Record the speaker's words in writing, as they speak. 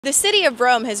The city of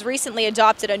Rome has recently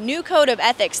adopted a new code of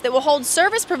ethics that will hold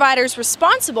service providers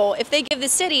responsible if they give the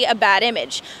city a bad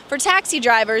image. For taxi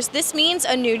drivers, this means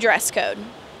a new dress code.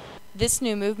 This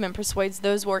new movement persuades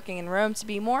those working in Rome to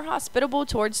be more hospitable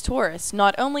towards tourists,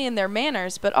 not only in their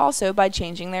manners, but also by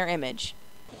changing their image.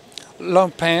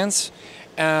 Long pants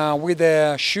with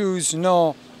the shoes,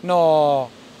 no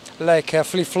like a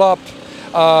flip-flop.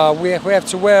 We have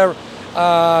to wear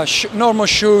normal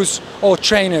shoes or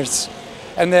trainers.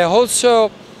 And also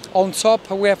on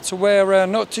top we have to wear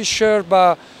not t-shirt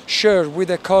but shirt with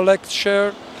a collar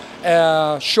shirt,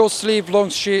 short sleeve, long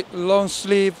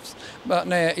sleeve, but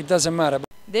it doesn't matter.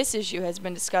 This issue has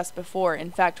been discussed before. In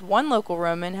fact, one local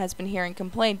Roman has been hearing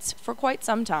complaints for quite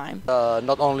some time.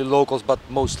 Not only locals but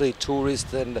mostly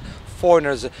tourists and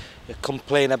foreigners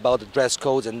complain about the dress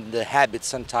codes and the habits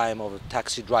sometimes of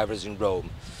taxi drivers in Rome.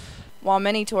 While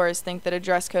many tourists think that a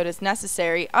dress code is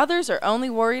necessary, others are only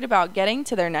worried about getting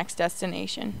to their next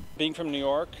destination. Being from New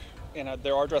York,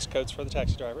 there are dress codes for the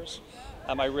taxi drivers.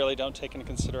 I really don't take into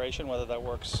consideration whether that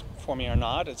works for me or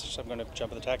not. It's just I'm going to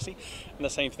jump in the taxi. And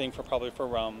the same thing probably for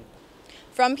Rome.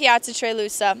 From Piazza Tre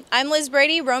Lusa, I'm Liz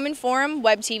Brady, Roman Forum,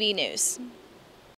 Web TV News.